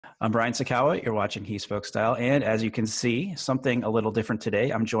I'm Brian Sakawa. You're watching Hespokestyle. And as you can see, something a little different today.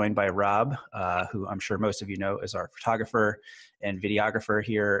 I'm joined by Rob, who I'm sure most of you know is our photographer and videographer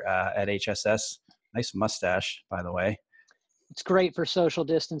here at HSS. Nice mustache, by the way. It's great for social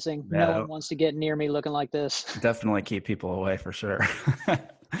distancing. Yeah, no one wants to get near me looking like this. Definitely keep people away for sure.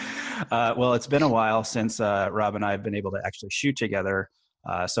 Well, it's been a while since Rob and I have been able to actually shoot together.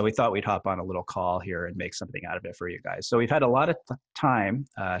 So we thought we'd hop on a little call here and make something out of it for you guys. So we've had a lot of time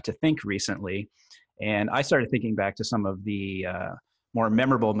to think recently. And I started thinking back to some of the more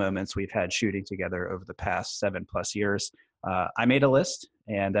memorable moments we've had shooting together over the past 7+ years. I made a list,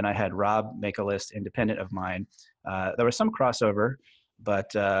 and then I had Rob make a list independent of mine. There was some crossover,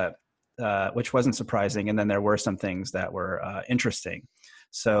 but which wasn't surprising. And then there were some things that were interesting.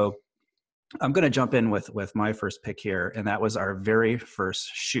 So I'm going to jump in with my first pick here, and that was our very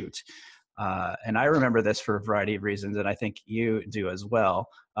first shoot. And I remember this for a variety of reasons, and I think you do as well.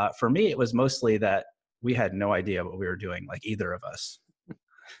 For me, it was mostly that we had no idea what we were doing, like either of us.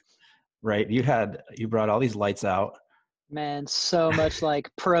 Right? You brought all these lights out. Man, so much like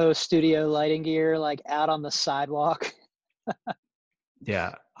pro studio lighting gear, like out on the sidewalk.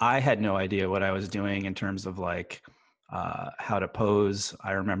 Yeah, I had no idea what I was doing in terms of like how to pose.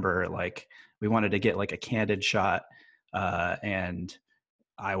 I remember like we wanted to get like a candid shot, and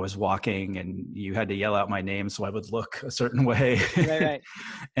I was walking and you had to yell out my name so I would look a certain way. Right.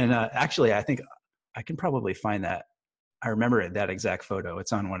 And actually, I think I can probably find that. I remember that exact photo.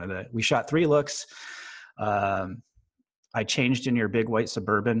 It's on we shot 3 looks. I changed in your big white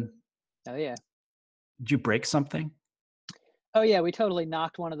Suburban. Oh, yeah. Did you break something? Oh, yeah. We totally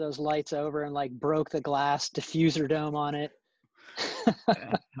knocked one of those lights over and like broke the glass diffuser dome on it.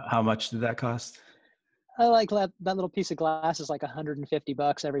 How much did that cost? I like that little piece of glass is like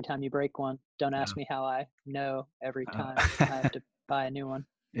 $150 every time you break one. Don't ask me how I know every time I have to buy a new one.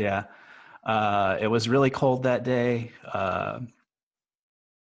 Yeah. It was really cold that day.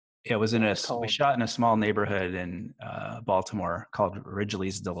 It was we shot in a small neighborhood in Baltimore called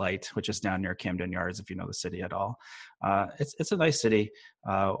Ridgely's Delight, which is down near Camden Yards, if you know the city at all. It's a nice city.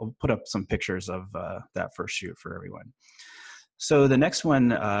 We'll put up some pictures of that first shoot for everyone. So the next one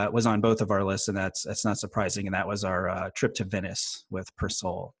was on both of our lists, and that's not surprising, and that was our trip to Venice with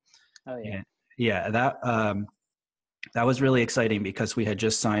Persol. Oh, yeah. And yeah, that was really exciting because we had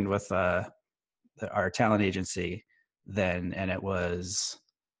just signed with our talent agency then, and it was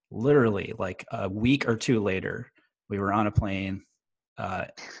literally like a week or 2 later, we were on a plane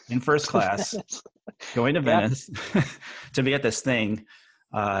in first class going to Venice to be at this thing.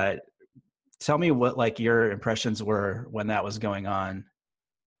 Tell me what like your impressions were when that was going on.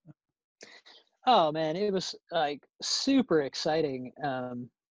 Oh man, it was like super exciting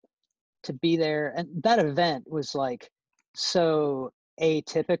to be there. And that event was like so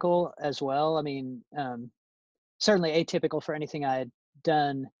atypical as well. I mean, certainly atypical for anything I had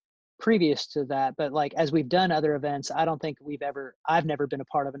done previous to that. But like, as we've done other events, I don't think I've never been a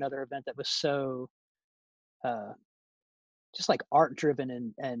part of another event that was so just like art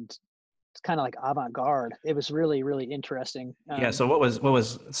driven and it's kind of like avant-garde. It was really, really interesting. Yeah. So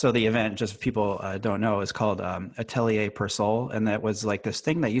so the event, just people don't know, is called Atelier Persol. And that was like this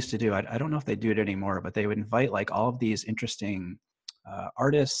thing they used to do. I don't know if they do it anymore, but they would invite like all of these interesting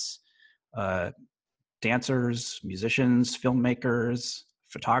artists, dancers, musicians, filmmakers,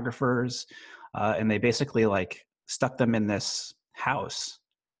 photographers. And they basically like stuck them in this house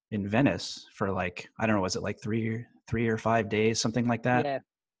in Venice for like, I don't know, was it like 3 or 5 days, something like that?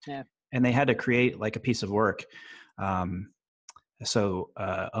 Yeah. And they had to create like a piece of work. So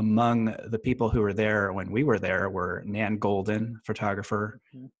among the people who were there when we were there were Nan Golden, photographer,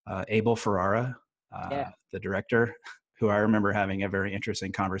 Abel Ferrara, the director, who I remember having a very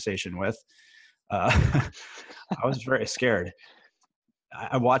interesting conversation with. I was very scared.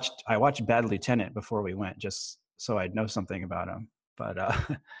 I watched Bad Lieutenant before we went, just so I'd know something about him. But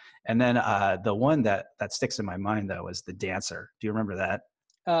and then the one that sticks in my mind though was the dancer. Do you remember that?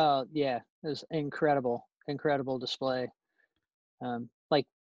 Oh yeah, it was incredible display. Like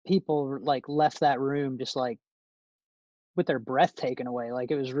people like left that room just like with their breath taken away.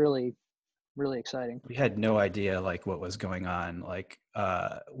 Like it was really, really exciting. We had no idea like what was going on. Like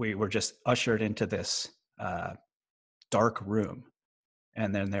we were just ushered into this dark room,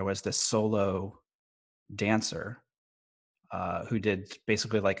 and then there was this solo dancer who did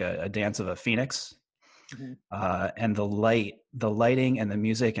basically like a dance of a phoenix. And the lighting and the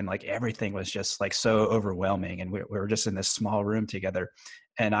music and like everything was just like so overwhelming. And we were just in this small room together.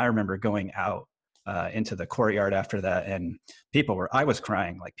 And I remember going out into the courtyard after that, and I was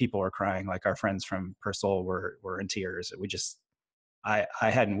crying, like people were crying, like our friends from Persol were in tears. I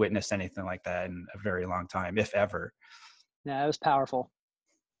hadn't witnessed anything like that in a very long time, if ever. Yeah, it was powerful.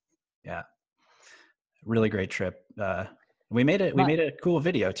 Yeah. Really great trip. We made a cool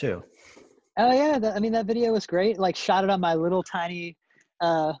video too. Oh yeah. I mean, that video was great. Like shot it on my little tiny,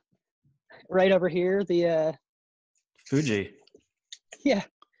 right over here. The, Fuji. yeah,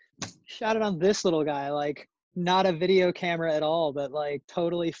 shot it on this little guy, like not a video camera at all, but like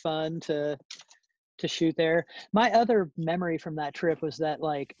totally fun to shoot there. My other memory from that trip was that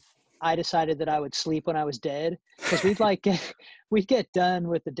like I decided that I would sleep when I was dead, because we'd get done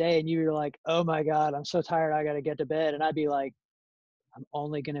with the day and you were like, oh my God, I'm so tired, I gotta get to bed. And I'd be like, I'm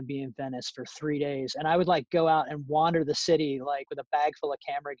only gonna be in Venice for 3 days. And I would like go out and wander the city like with a bag full of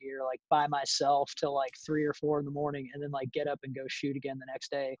camera gear, like by myself till like 3 or 4 in the morning, and then like get up and go shoot again the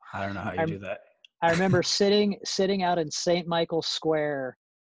next day. I don't know how you do that. I remember sitting out in St. Michael's Square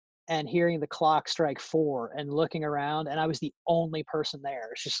and hearing the clock strike 4 and looking around, and I was the only person there.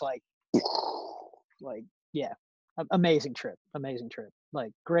 It's just like, yeah, amazing trip.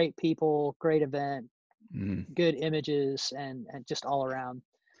 Like great people, great event, good images, and just all around.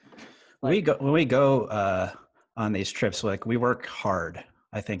 Like, when we go on these trips, like we work hard.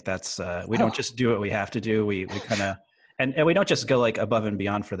 I think that's we don't just do what we have to do. We kind of and we don't just go like above and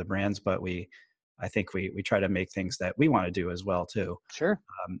beyond for the brands, but I think we try to make things that we want to do as well too. Sure.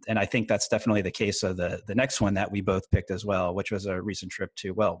 And I think that's definitely the case of the next one that we both picked as well, which was a recent trip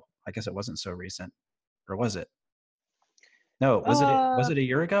to, well, I guess it wasn't so recent, or was it? No, was it a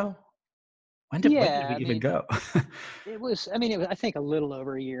year ago? When did we even go? It was, I think a little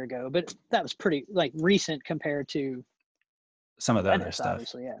over a year ago, but that was pretty like recent compared to some of the other stuff.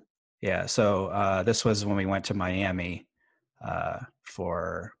 Obviously, yeah. Yeah. So this was when we went to Miami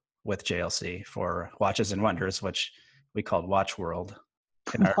with JLC for Watches and Wonders, which we called Watch World.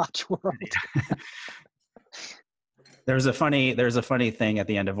 Watch World. There's a funny thing at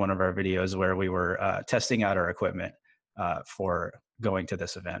the end of one of our videos where we were testing out our equipment for going to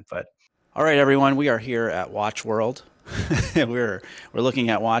this event. But all right, everyone, we are here at Watch World. we're looking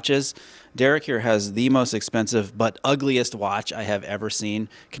at watches. Derek here has the most expensive but ugliest watch I have ever seen.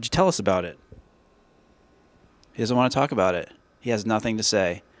 Could you tell us about it? He doesn't want to talk about it. He has nothing to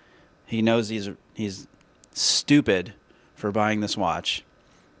say. He knows he's stupid for buying this watch.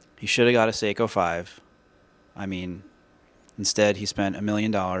 He should have got a Seiko 5. I mean, instead he spent $1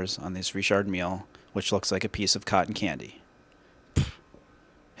 million on this Richard Mille, which looks like a piece of cotton candy.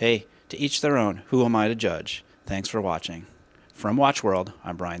 Hey, to each their own. Who am I to judge? Thanks for watching. From Watch World,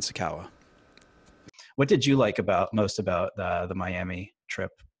 I'm Brian Sakawa. What did you like most about the Miami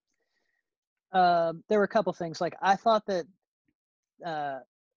trip? There were a couple things. Like I thought that,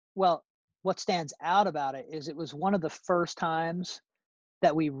 what stands out about it is it was one of the first times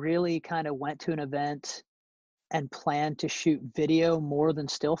that we really kind of went to an event and planned to shoot video more than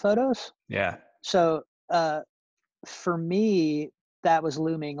still photos. Yeah. So for me, that was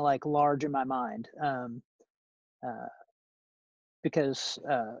looming like large in my mind, because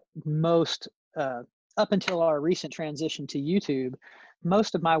most up until our recent transition to YouTube,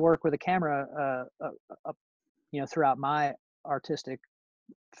 most of my work with a camera, throughout my artistic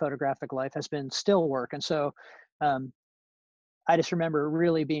photographic life has been still work. And so I just remember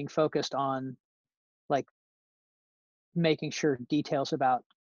really being focused on like making sure details about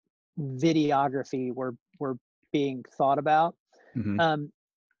videography were being thought about. Mm-hmm.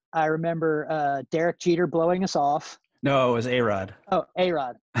 I remember Derek Jeter blowing us off. No, it was A-Rod. Oh,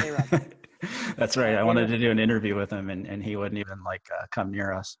 A-Rod. That's right. I wanted to do an interview with him, and he wouldn't even come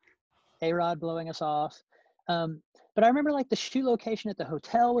near us. A-Rod blowing us off. But I remember like the shoot location at the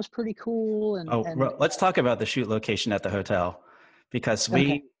hotel was pretty cool. Well, let's talk about the shoot location at the hotel, because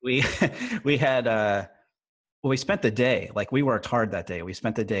we had we spent the day, like we worked hard that day. We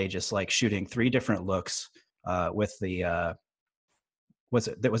spent the day just like shooting 3 different looks with the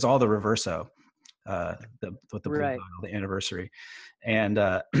that was all the Reverso, with the blue right. bottle, the anniversary. And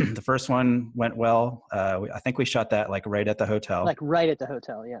the first one went well. I think we shot that like right at the hotel. Like right at the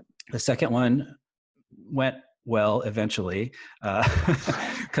hotel, yeah. The second one went well eventually,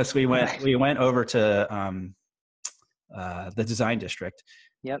 because we went over to the design district.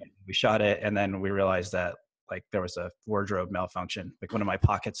 Yep. We shot it, and then we realized that like there was a wardrobe malfunction. Like one of my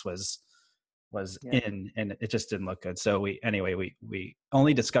pockets was in, and it just didn't look good. So we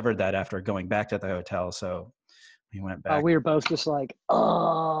only discovered that after going back to the hotel. So we went back. We were both just like,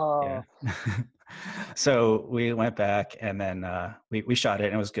 oh. Yeah. So we went back, and then we shot it,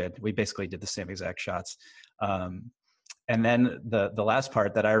 and it was good. We basically did the same exact shots. And then the last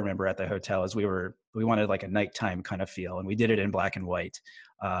part that I remember at the hotel is we wanted like a nighttime kind of feel, and we did it in black and white.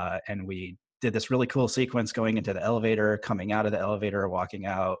 And we did this really cool sequence going into the elevator, coming out of the elevator, walking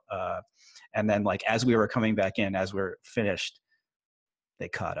out. And then like, as we were coming back in, as we were finished, they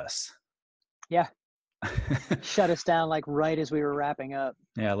caught us. Yeah. Shut us down like right as we were wrapping up.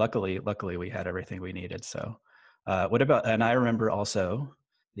 Yeah. Luckily we had everything we needed. So what about, and I remember also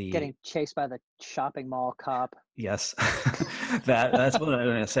Getting chased by the shopping mall cop. Yes, that's what I was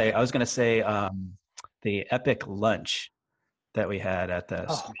going to say. I was going to say the epic lunch that we had at the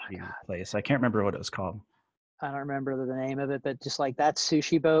sushi place. I can't remember what it was called. I don't remember the name of it, but just like that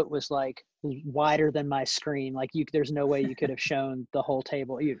sushi boat was like wider than my screen. Like there's no way you could have shown the whole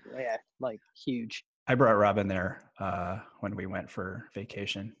table. Yeah, like huge. I brought Robin there when we went for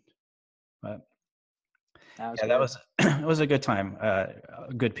vacation, but that was it was a good time.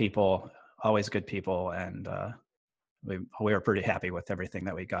 Good people, always good people, and we were pretty happy with everything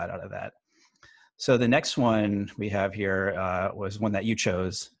that we got out of that. So the next one we have here was one that you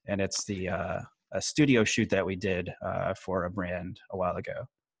chose, and it's the a studio shoot that we did for a brand a while ago.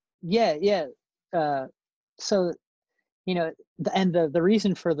 Yeah. So, you know, and the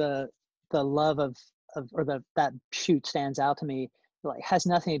reason for the love of or that shoot stands out to me, like has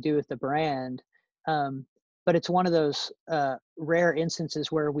nothing to do with the brand, but it's one of those rare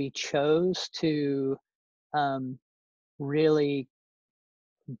instances where we chose to really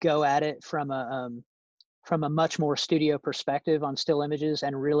go at it from a much more studio perspective on still images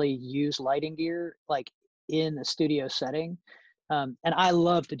and really use lighting gear like in a studio setting. And I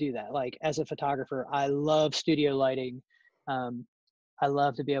love to do that. Like as a photographer, I love studio lighting. I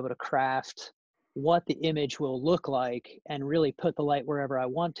love to be able to craft what the image will look like and really put the light wherever I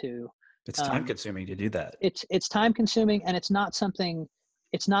want to. It's time consuming to do that. It's time consuming, and it's not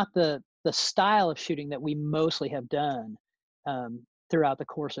the style of shooting that we mostly have done throughout the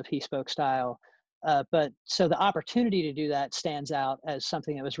course of hespokestyle. But so the opportunity to do that stands out as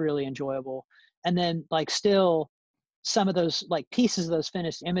something that was really enjoyable. And then like still some of those like pieces of those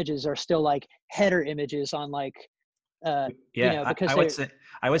finished images are still like header images on like, because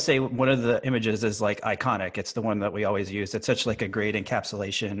I would say one of the images is like iconic. It's the one that we always use. It's such like a great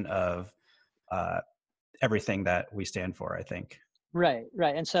encapsulation of everything that we stand for, I think. Right.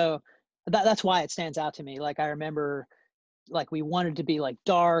 And so that's why it stands out to me. Like I remember like we wanted to be like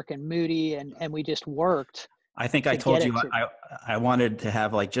dark and moody and we just worked. I think I told you I wanted to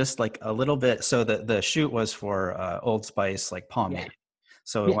have like just like a little bit. So the shoot was for Old Spice like pomade.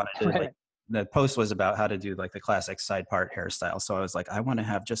 So we wanted to like, the post was about how to do like the classic side part hairstyle. So I was like, I want to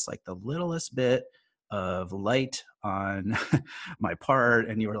have just like the littlest bit of light on my part.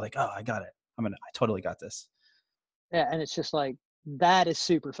 And you were like, oh, I got it. I totally got this. Yeah. And it's just like, that is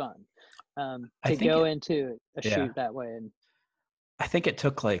super fun to go into a shoot that way. And I think it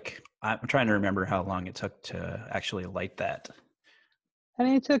took like, I'm trying to remember how long it took to actually light that. I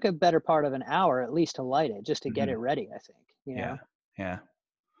mean, it took a better part of an hour at least to light it, just to get it ready, I think. You know?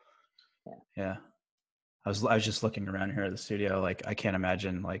 Yeah. I was just looking around here at the studio. Like, I can't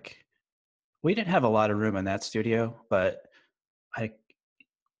imagine, like, we didn't have a lot of room in that studio, but I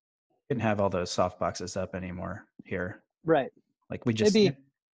didn't have all those soft boxes up anymore here. Right. Like we just, it'd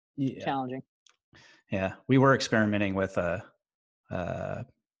be challenging. Yeah. We were experimenting with a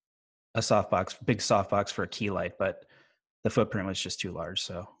softbox, big softbox for a key light, but the footprint was just too large.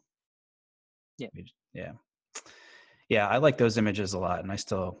 So yeah, I like those images a lot. And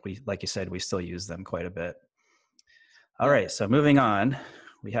like you said, we still use them quite a bit. All right. So moving on,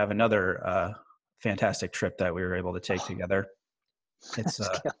 we have another fantastic trip that we were able to take together. It's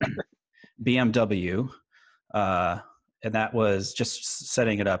BMW. And that was just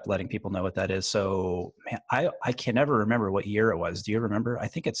setting it up, letting people know what that is. So man, I can never remember what year it was. Do you remember? I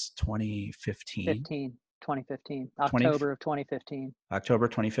think it's 2015. 2015. October of 2015. October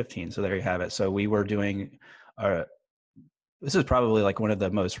 2015. So there you have it. So we were doing, this is probably like one of the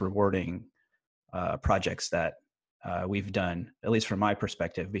most rewarding projects that we've done, at least from my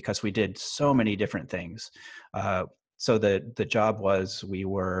perspective, because we did so many different things. So the job was we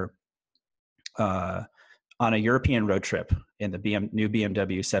were on a European road trip in the new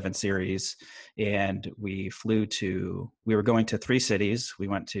BMW 7 Series, and we were going to 3 cities. We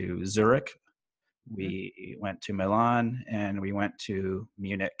went to Zurich, we went to Milan, and we went to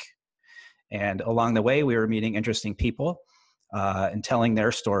Munich. And along the way, we were meeting interesting people and telling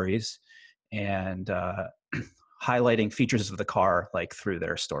their stories and highlighting features of the car like through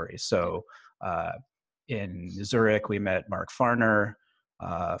their stories. So in Zurich, we met Mark Farner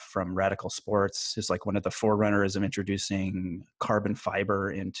from Radical Sports. Is like one of the forerunners of introducing carbon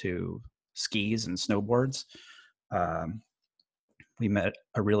fiber into skis and snowboards. We met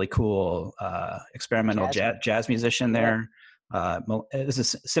a really cool experimental jazz musician there. It's a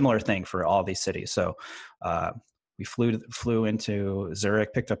similar thing for all these cities. So we flew into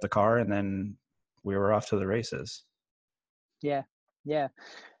Zurich, picked up the car, and then we were off to the races. Yeah. Yeah.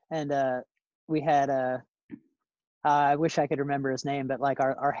 And we had I wish I could remember his name, but like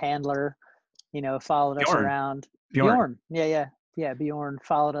our handler, followed us Bjorn. around. Bjorn. Yeah. Bjorn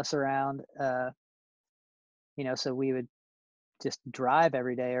followed us around. So we would just drive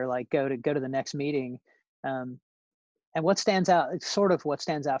every day, or like go to the next meeting. And what stands out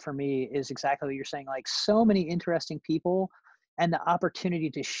for me is exactly what you're saying. Like, so many interesting people, and the opportunity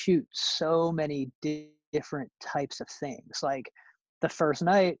to shoot so many different types of things. Like, the first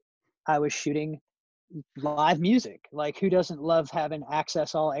night I was shooting live music. Like, who doesn't love having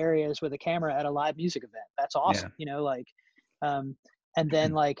access all areas with a camera at a live music event? That's awesome. And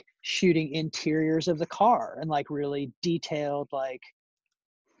then like shooting interiors of the car, and like really detailed like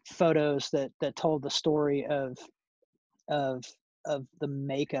photos that told the story of the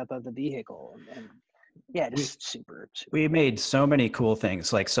makeup of the vehicle. And yeah, just super We cool. made so many cool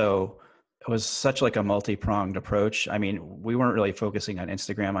things. Like, so it was such like a multi-pronged approach. I mean, we weren't really focusing on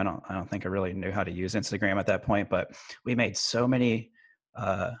Instagram. I don't think I really knew how to use Instagram at that point, but we made so many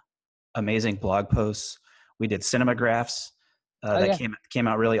amazing blog posts. We did cinemagraphs that came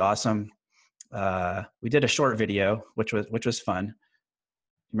out really awesome. We did a short video, which was fun. You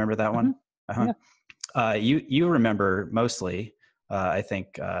remember that one? Yeah. You remember mostly, I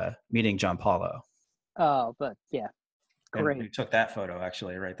think, meeting John Paulo. Oh, but yeah, great. And we took that photo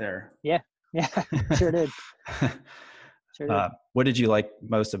actually right there. Yeah, sure did. Sure did. What did you like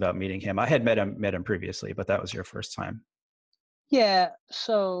most about meeting him? I had met him previously, but that was your first time. Yeah,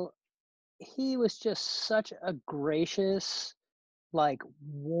 so he was just such a gracious, like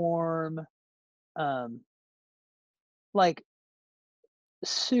warm, like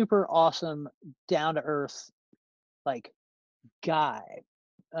super awesome, down to earth, like guy.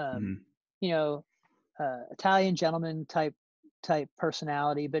 Italian gentleman type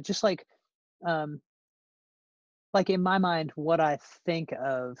personality, but just like in my mind, what I think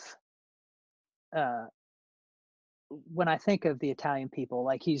of when I think of the Italian people,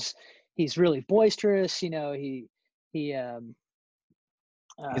 like he's really boisterous. He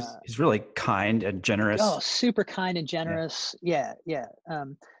He's really kind and generous. super kind and generous. Yeah.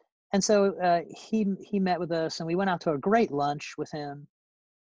 And so he met with us, and we went out to a great lunch with him,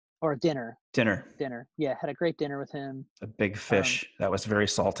 or dinner. Yeah, had a great dinner with him. A big fish that was very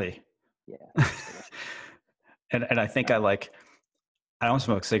salty. Yeah. and I think I don't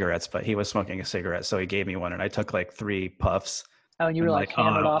smoke cigarettes, but he was smoking a cigarette, so he gave me one, and I took like 3 puffs. Oh, and you were like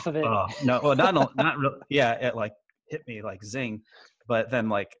hammered off of it. No, well, not really. Yeah, it like hit me like zing, but then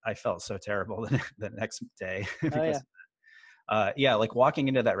like I felt so terrible the next day because like walking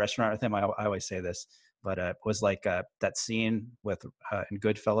into that restaurant with him, I always say this, but it was like that scene with in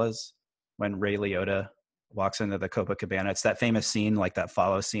Goodfellas when Ray Liotta walks into the Copacabana. It's that famous scene, like that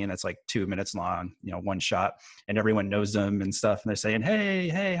follow scene that's like 2 minutes long, one shot, and everyone knows them and stuff, and they're saying,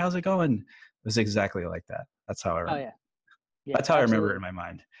 hey, how's it going? It was exactly like that. That's how I remember. That's how absolutely. I remember it in my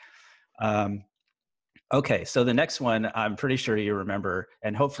mind. Okay, so the next one, I'm pretty sure you remember,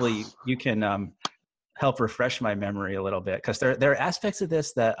 and hopefully you can help refresh my memory a little bit, because there are aspects of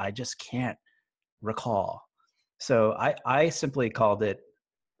this that I just can't recall. So I simply called it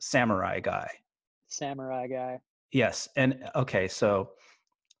Samurai Guy. Samurai Guy. Yes. And okay, so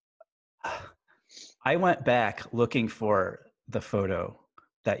I went back looking for the photo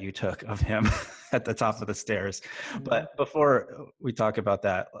that you took of him at the top of the stairs. Mm-hmm. But before we talk about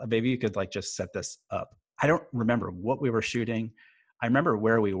that, maybe you could like just set this up. I don't remember what we were shooting. I remember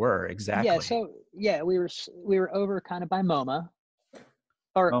where we were exactly. Yeah, so we were over kind of by MoMA,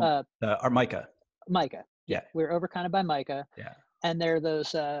 or Micah. Micah. Yeah. We were over kind of by Micah. Yeah. And there are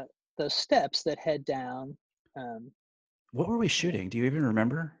those steps that head down. What were we shooting? Do you even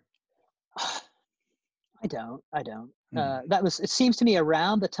remember? I don't. It seems to me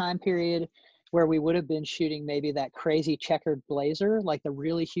around the time period where we would have been shooting maybe that crazy checkered blazer, like the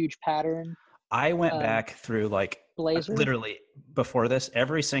really huge pattern. I went back through like blazer. Literally before this,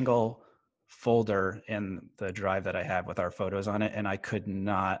 every single folder in the drive that I have with our photos on it, and I could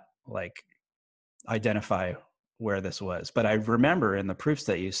not like identify where this was. But I remember in the proofs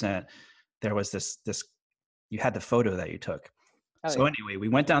that you sent, there was this you had the photo that you took. Anyway, we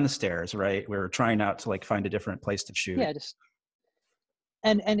went down the stairs, right? We were trying out to like find a different place to shoot. Yeah,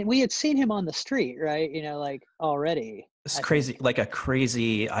 and we had seen him on the street, right? Like already. It's crazy, like a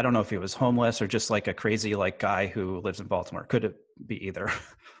crazy, I don't know if he was homeless or just like a crazy like guy who lives in Baltimore. Could it be either?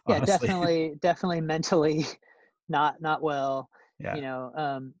 Yeah, definitely mentally not well.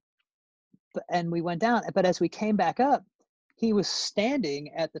 Yeah. And we went down, but as we came back up, he was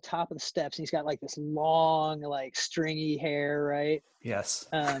standing at the top of the steps, and he's got like this long, like stringy hair, right? Yes.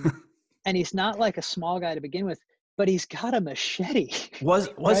 And he's not like a small guy to begin with, but he's got a machete. Was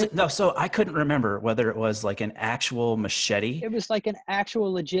right? it? No, so I couldn't remember whether it was like an actual machete. It was like an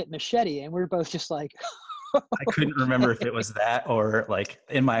actual legit machete, and we were both just like, I couldn't remember if it was that, or like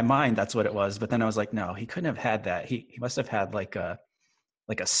in my mind that's what it was. But then I was like, no, he couldn't have had that. He must have had like a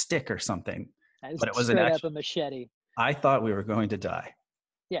stick or something. But it wasn't straight up actually. a machete. I thought we were going to die.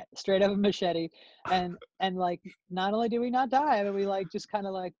 Yeah, straight up a machete. And like, not only did we not die, but we like just kind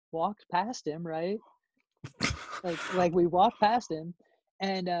of like walked past him, right? like we walked past him,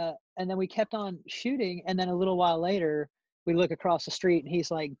 and then we kept on shooting, and then a little while later we look across the street, and he's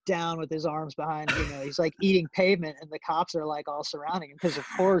like down with his arms behind him, he's like eating pavement, and the cops are like all surrounding him, because of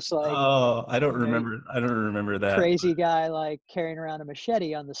course, like, oh, I don't remember that. Crazy guy like carrying around a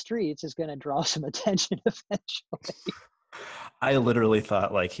machete on the streets is going to draw some attention eventually. I literally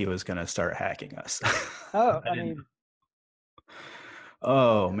thought like he was going to start hacking us. Oh, I mean,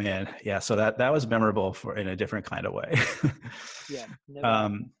 oh man, yeah. So that was memorable in a different kind of way. Yeah.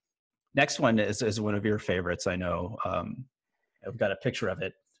 No next one is one of your favorites. I know. I've got a picture of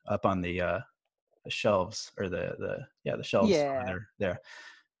it up on the shelves, or the shelves. Yeah. There.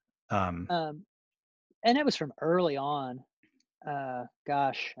 And it was from early on.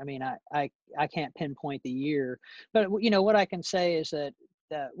 Gosh, I mean, I can't pinpoint the year, but what I can say is that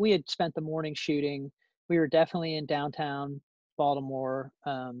we had spent the morning shooting. We were definitely in downtown Baltimore,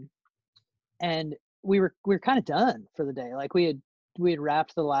 and we were kind of done for the day. Like we had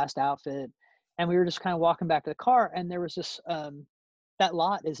wrapped the last outfit, and we were just kind of walking back to the car, and there was this that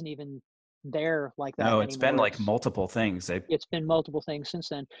lot isn't even there like that no, it's anymore. been like multiple things. It's been multiple things since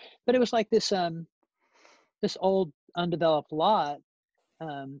then, but it was like this old undeveloped lot,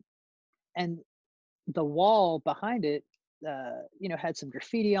 and the wall behind it had some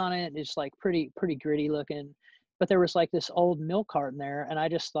graffiti on it. It's like pretty gritty looking, but there was like this old milk carton there, and I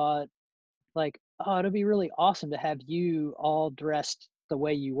just thought, like, oh, it'd be really awesome to have you all dressed the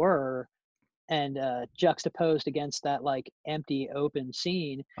way you were, and juxtaposed against that like empty open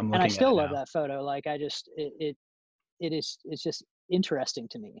scene. And I still love that photo. Like, I just it's just interesting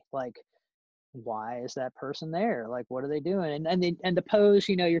to me. Like, why is that person there? Like, what are they doing? And the pose,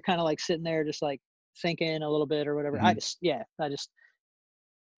 you're kind of like sitting there just like thinking a little bit or whatever. Mm-hmm. I just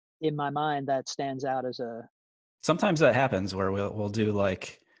in my mind, that stands out as a. Sometimes that happens where we'll do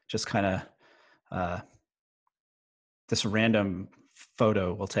like just kind of this random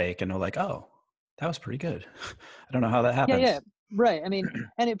photo we'll take, and we're like, oh, that was pretty good. I don't know how that happens. Yeah, right. I mean,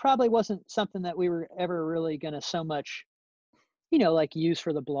 and it probably wasn't something that we were ever really going to so much, like use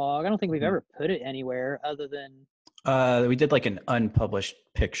for the blog. I don't think we've ever put it anywhere other than. We did like an unpublished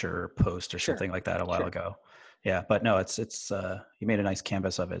picture post or Sure. something like that a while ago. Yeah, but no, it's you made a nice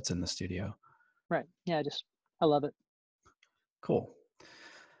canvas of it. It's in the studio. Right. Yeah, I love it. Cool.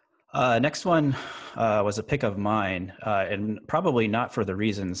 Next one was a pick of mine, and probably not for the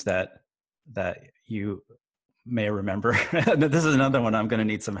reasons that you may remember. This is another one I'm going to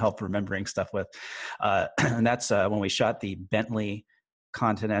need some help remembering stuff with. And that's when we shot the Bentley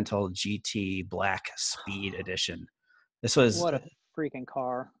Continental GT Black Speed Edition. This was what a freaking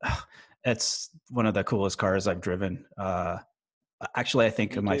car. It's one of the coolest cars I've driven. Actually, I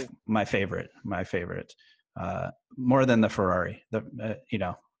think my favorite, more than the Ferrari.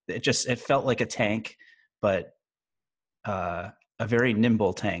 It felt like a tank, but a very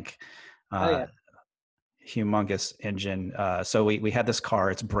nimble tank. Humongous engine. So we had this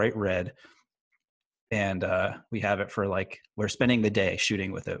car. It's bright red, and we have it for like, we're spending the day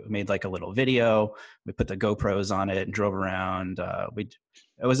shooting with it. We made like a little video. We put the GoPros on it and drove around.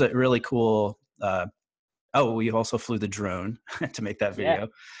 It was a really cool. We also flew the drone to make that video.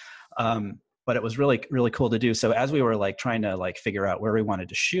 Yeah. But it was really, really cool to do. So as we were like trying to like figure out where we wanted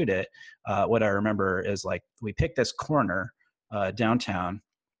to shoot it, what I remember is like we picked this corner downtown,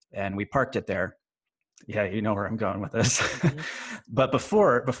 and we parked it there. Yeah, you know where I'm going with this. Mm-hmm. But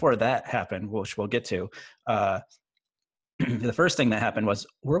before that happened, which we'll get to, the first thing that happened was,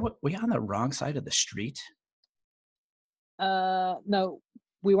 were we on the wrong side of the street? No,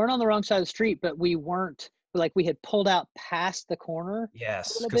 we weren't on the wrong side of the street, but we weren't, like, we had pulled out past the corner.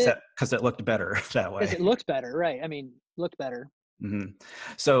 Yes, because it looked better that way. Because it looked better, right? I mean, looked better. Mm-hmm.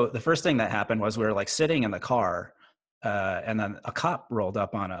 So the first thing that happened was we were like sitting in the car, and then a cop rolled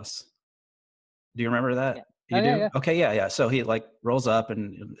up on us. Do you remember that? Yeah. You do? Yeah. Okay, yeah. So he like rolls up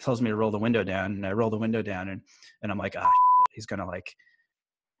and tells me to roll the window down, and I roll the window down, and I'm like, he's gonna like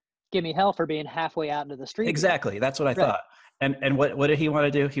give me hell for being halfway out into the street. Exactly. That's what I thought. And what did he want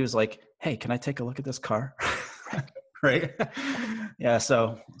to do? He was like, hey, can I take a look at this car? Right. Yeah.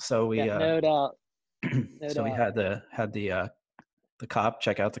 So we, Yeah, no doubt. No so we doubt. had the cop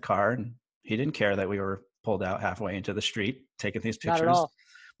check out the car, and he didn't care that we were pulled out halfway into the street taking these Not at pictures. all.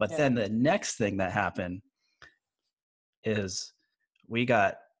 But Yeah. then the next thing that happened is we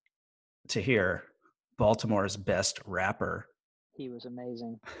got to hear Baltimore's best rapper. He was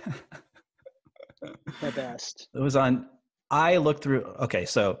amazing. The best. It was on. I looked through. Okay,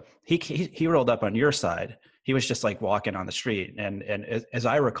 so he rolled up on your side. He was just like walking on the street, and as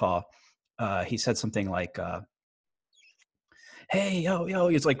I recall, he said something like, "Hey, yo,"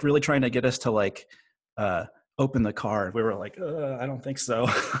 he's like really trying to get us to like open the car. And we were like, I don't think so.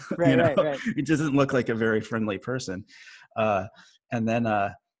 Right, right. He doesn't look like a very friendly person. And then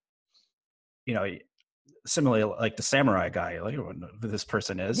you know, similarly, like the samurai guy, like, I don't know who this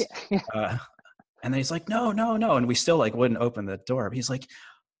person is. Yeah. And then he's like, no. And we still like wouldn't open the door. But he's like,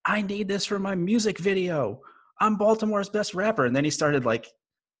 I need this for my music video. I'm Baltimore's best rapper. And then he started like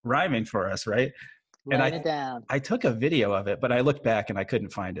rhyming for us, right? Laying it down. I took a video of it, but I looked back and I couldn't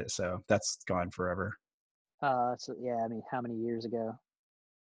find it. So that's gone forever. Yeah, I mean, how many years ago?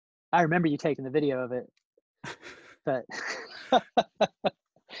 I remember you taking the video of it. But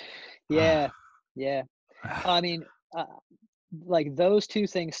yeah. I mean, like those two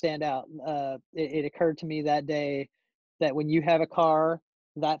things stand out. It occurred to me that day that when you have a car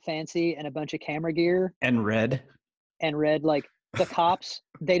that fancy and a bunch of camera gear and red, like the cops,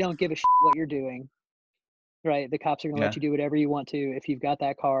 they don't give a shit what you're doing, right? The cops are gonna let you do whatever you want to if you've got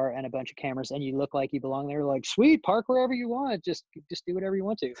that car and a bunch of cameras and you look like you belong there. Like, sweet, park wherever you want, just do whatever you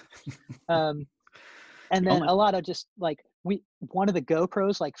want to. And then a lot of just like one of the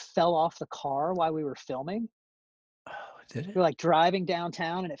GoPros like fell off the car while we were filming. Oh, did it? We were like driving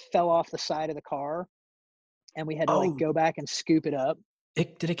downtown and it fell off the side of the car, and we had to like go back and scoop it up.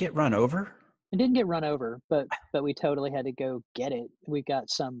 Did it get run over? It didn't get run over, but we totally had to go get it. We got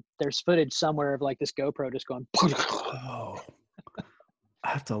there's footage somewhere of like this GoPro just going. Oh, I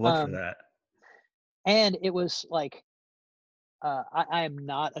have to look for that. And it was like, I am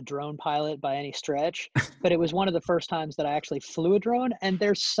not a drone pilot by any stretch, but it was one of the first times that I actually flew a drone. And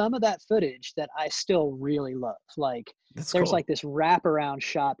there's some of that footage that I still really love. Like there's cool. Like this wraparound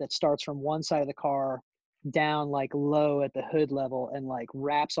shot that starts from one side of the car down like low at the hood level and like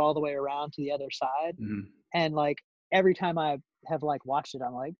wraps all the way around to the other side. Mm-hmm. And like every time I have like watched it,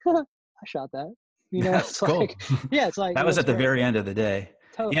 I'm like, I shot that. You know, that's cool. Like, yeah, it's like that was at the very end of the day.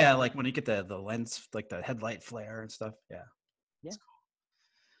 Totally. Yeah, like when you get the lens, like the headlight flare and stuff. Yeah. Yeah.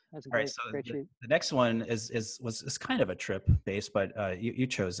 That's a great, great shoot. The next one was kind of a trip based, but you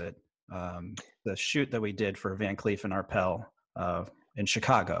chose it. The shoot that we did for Van Cleef and Arpels in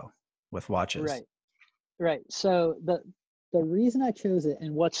Chicago with watches. Right. So the reason I chose it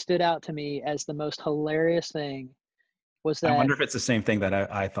and what stood out to me as the most hilarious thing was that. I wonder if it's the same thing that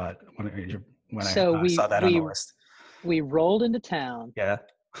I thought when I saw that on the list. We rolled into town. Yeah.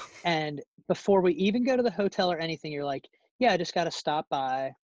 And before we even go to the hotel or anything, you're like, yeah, I just got to stop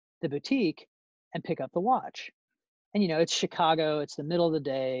by the boutique and pick up the watch. And, you know, it's Chicago. It's the middle of the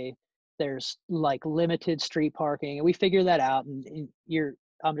day. There's like limited street parking. And we figure that out. And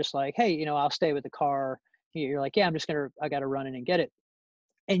I'm just like, hey, you know, I'll stay with the car. You're like, yeah, I got to run in and get it.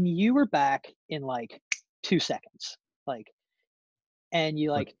 And you were back in like 2 seconds. Like, and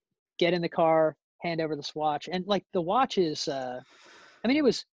you like get in the car, hand over this watch. And like the watch is, I mean, it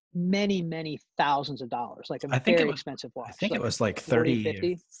was many thousands of dollars, like a very expensive watch. I think like it was like 30,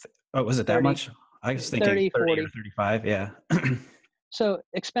 50. Oh, was it 30, that much? I was thinking 30 or 35. Yeah. So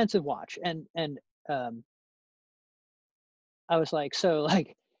expensive watch. And I was like, so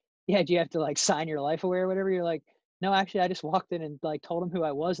like, yeah, do you have to like sign your life away or whatever? You're like, no, actually I just walked in and like told them who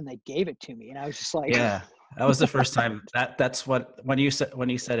I was and they gave it to me. And I was just like, yeah, that was the first time that's what, when you said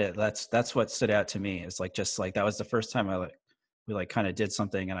it, that's what stood out to me. It's like, just like, that was the first time we like kind of did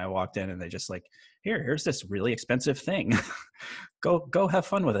something and I walked in and they just like, here's this really expensive thing. go have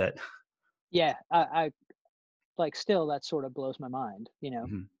fun with it. Yeah. I like, still, that sort of blows my mind, you know?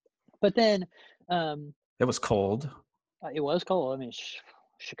 Mm-hmm. But then, it was cold. It was cold. I mean,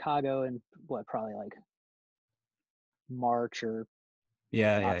 Chicago in probably like March or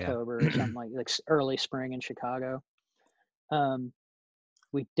October or something like early spring in Chicago.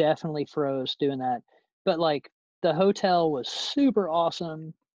 We definitely froze doing that, but like the hotel was super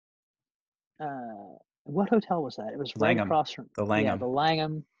awesome. What hotel was that? It was right across from the Langham. Yeah, the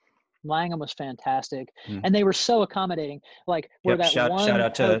Langham. Langham was fantastic, and they were so accommodating. Like, shout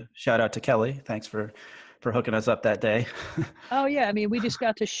out to Kelly. Thanks for hooking us up that day. Oh yeah, I mean, we just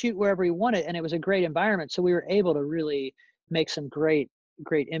got to shoot wherever we wanted, and it was a great environment. So we were able to really make some great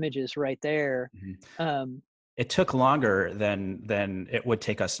images right there. Mm-hmm. it took longer than it would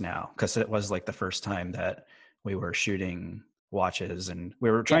take us now, because it was like the first time that we were shooting watches, and we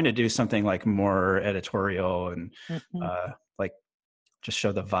were Yeah. trying to do something like more editorial and Hmm. like just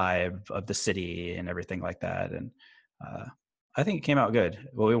show the vibe of the city and everything like that. And I think it came out good.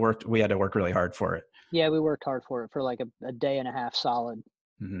 Well, we had to work really hard for it. Yeah, we worked hard for it for like a day and a half solid.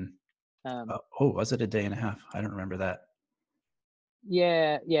 Hmm. Um, Oh, was it a day and a half? I don't remember that.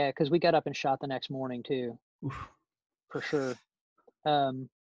 yeah, yeah, because we got up and shot the next morning too, Oof. for sure. Um,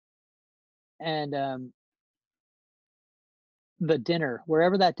 and the dinner,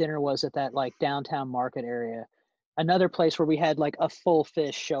 wherever that dinner was at that like downtown market area, another place where we had like a full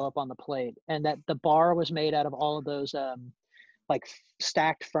fish show up on the plate, and that the bar was made out of all of those like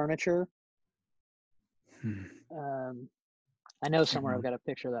stacked furniture. Hmm. Um, I know I can't somewhere I've remember. got a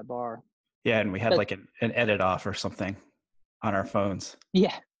picture of that bar. Yeah, and we had But like an edit off or something on our phones.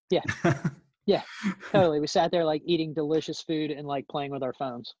 yeah, yeah, yeah, totally. We sat there like eating delicious food and like playing with our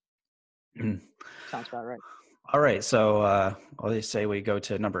phones. Sounds about right. All right, so let's say we go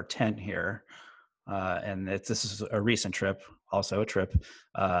to number 10 here, and this is a recent trip, also a trip,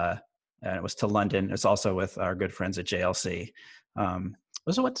 and it was to London. It's also with our good friends at JLC.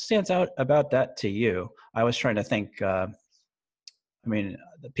 So what stands out about that to you? I was trying to think. I mean,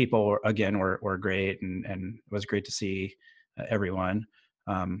 the people again were great, and it was great to see everyone.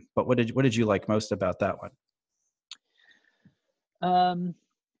 But what did you like most about that one? Um,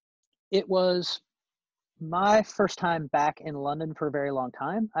 it was my first time back in London for a very long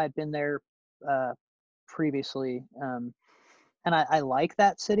time. I'd been there uh, previously, and I like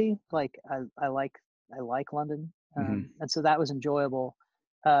that city. Like I like London, Hmm. and so that was enjoyable.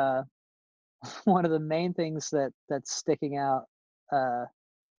 Uh, one of the main things that's sticking out uh,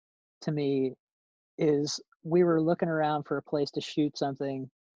 to me is we were looking around for a place to shoot something,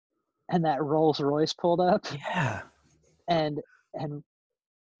 and that Rolls Royce pulled up, Yeah, and and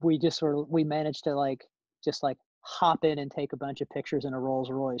we managed to like just like hop in and take a bunch of pictures in a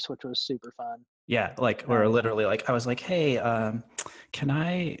Rolls Royce, which was super fun. yeah. Like we're Um, literally like, I was like, hey,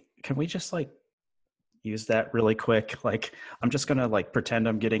 can we just like use that really quick? Like, I'm just gonna like pretend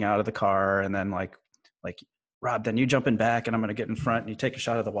I'm getting out of the car, and then like Rob, then you jump in back, and I'm gonna get in front, and you take a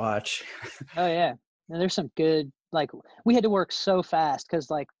shot of the watch. oh yeah, and there's some good like we had to work so fast because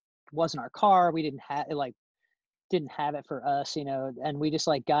like it wasn't our car. We didn't have it like didn't have it for us, and we just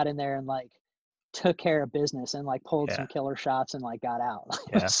like got in there and like took care of business and like pulled some Yeah, killer shots and like got out.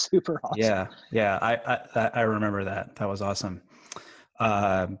 It was yeah, super awesome. yeah. I remember that. That was awesome.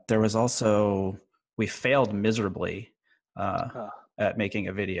 There was also, we failed miserably uh, Oh, at making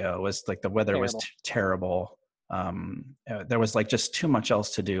a video. It was like the weather was terrible. terrible. There was like just too much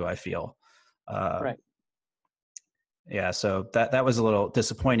else to do, I feel. Uh, Right. yeah, so that was a little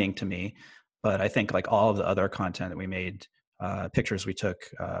disappointing to me, but I think like all of the other content that we made, pictures we took,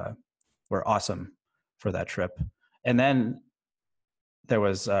 were awesome for that trip. And then there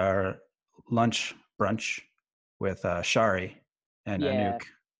was our lunch brunch with Shari and Yeah.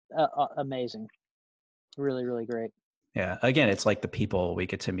 Anouk. Amazing. Really, really great. Yeah, again, it's like the people we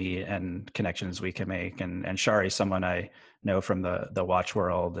get to meet and connections we can make. And Shari, someone I know from the watch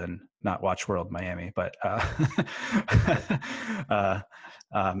world, and not watch world Miami, but uh,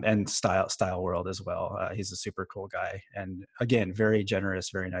 and style world as well. He's a super cool guy, and again, very generous,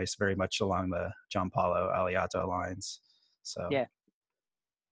 very nice, very much along the John Paulo Aliato lines. So, Yeah.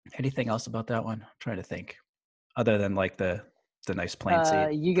 anything else about that one? I'm trying to think, other than like the nice plain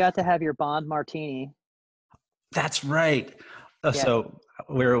seat. You got to have your Bond martini. That's right. Yeah. So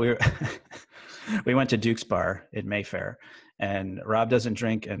we we went to Duke's Bar in Mayfair, and Rob doesn't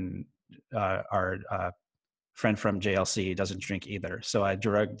drink, and our friend from JLC doesn't drink either. So I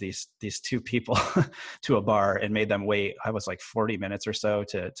drugged these two people to a bar and made them wait. I was like 40 minutes or so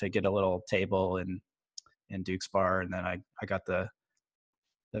to get a little table in Duke's Bar, and then I got the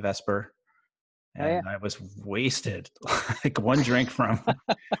Vesper, Oh yeah. and I was wasted, like one drink from,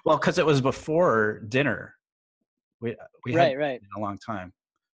 well, because it was before dinner. We we had Right, right. in a long time.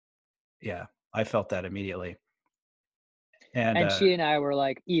 Yeah, I felt that immediately. And And she and I were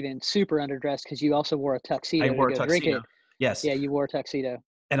like even super underdressed because you also wore a I tuxedo to wore a go drink tuxedo. it. Yes, Yeah, you wore a tuxedo.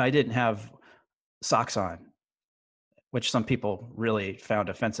 and I didn't have socks on, which some people really found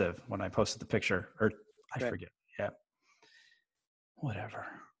offensive when I posted the picture, or I Right. forget. Yeah, whatever.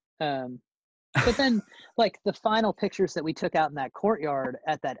 Um, but then like the final pictures that we took out in that courtyard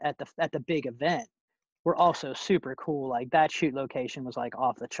at the big event were also super cool. Like that shoot location was like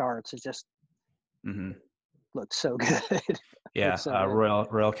off the charts. It just Hmm. looked so good. Yeah, Looked so good.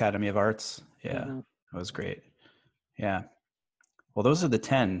 Royal Academy of Arts. Yeah, Hmm. it was great. Yeah. Well, those are the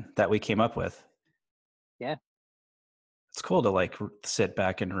 10 that we came up with. Yeah. it's cool to like sit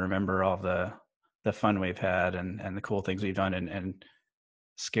back and remember all the fun we've had and the cool things we've done and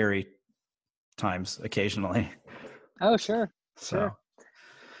scary times occasionally. Oh, sure. So,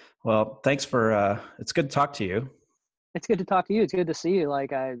 well, thanks for, it's good to talk to you. It's good to talk to you. It's good to see you.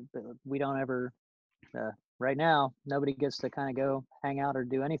 Like we don't ever, right now, nobody gets to kind of go hang out or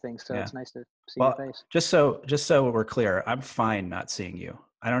do anything. So Yeah. it's nice to see Well, your face. just so we're clear, I'm fine not seeing you.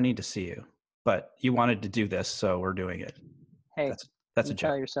 I don't need to see you, but you wanted to do this, so we're doing it. Hey, That's you a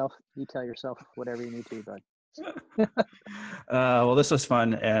joke. you tell yourself whatever you need to, bud. Well, this was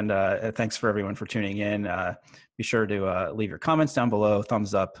fun, and thanks for everyone for tuning in. Be sure to leave your comments down below.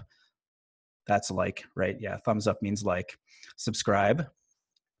 Thumbs up. That's like, right? Yeah, thumbs up means like. Subscribe.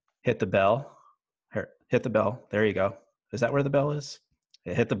 Hit the bell. Hit the bell. There you go. Is that where the bell is?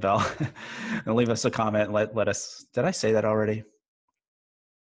 Yeah, hit the bell and leave us a comment. Let us. Did I say that already?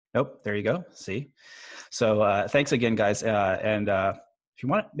 Nope. There you go. See. So thanks again, guys. And if you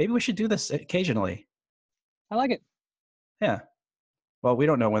want, maybe we should do this occasionally. I like it. Yeah. Well, we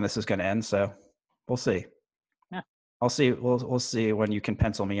don't know when this is going to end, so we'll see. Yeah. I'll see. We'll see when you can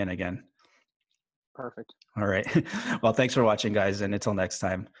pencil me in again. Perfect. All right. Well, thanks for watching, guys, and until next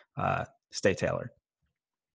time, stay tailored.